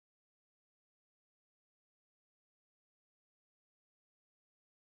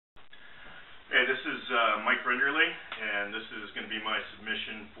Hey, this is Mike Renderly, and this is going to be my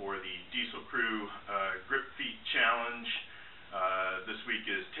submission for the Diesel Crew Grip Feet Challenge. This week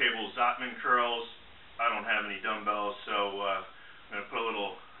is table Zottman Curls. I don't have any dumbbells, so I'm going to put a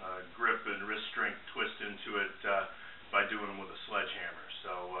little grip and wrist strength twist into it by doing them with a sledgehammer.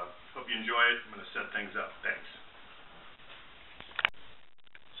 So hope you enjoy it. I'm going to set things up. Thanks.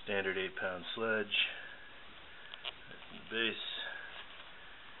 Standard 8-pound sledge. That's the base.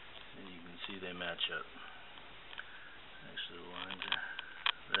 And you can see they match up. Actually, the lines are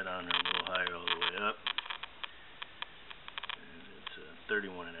right on there, a little higher all the way up. And it's a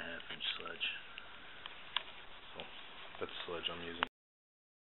 31.5-inch sledge. So that's the sledge I'm using.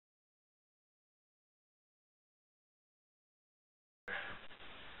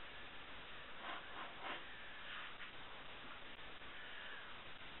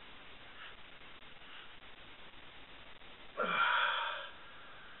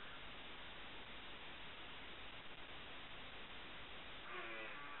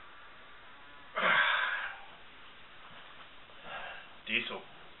 Diesel.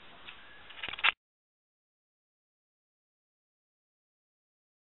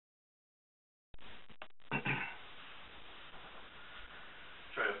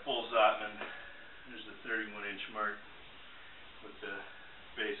 Try a full Zottman. There's the 31-inch mark with the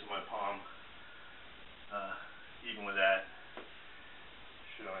base of my palm. Even with that,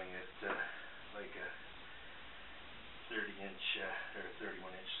 showing it like a 30-inch or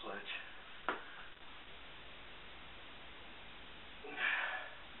 31-inch sledge.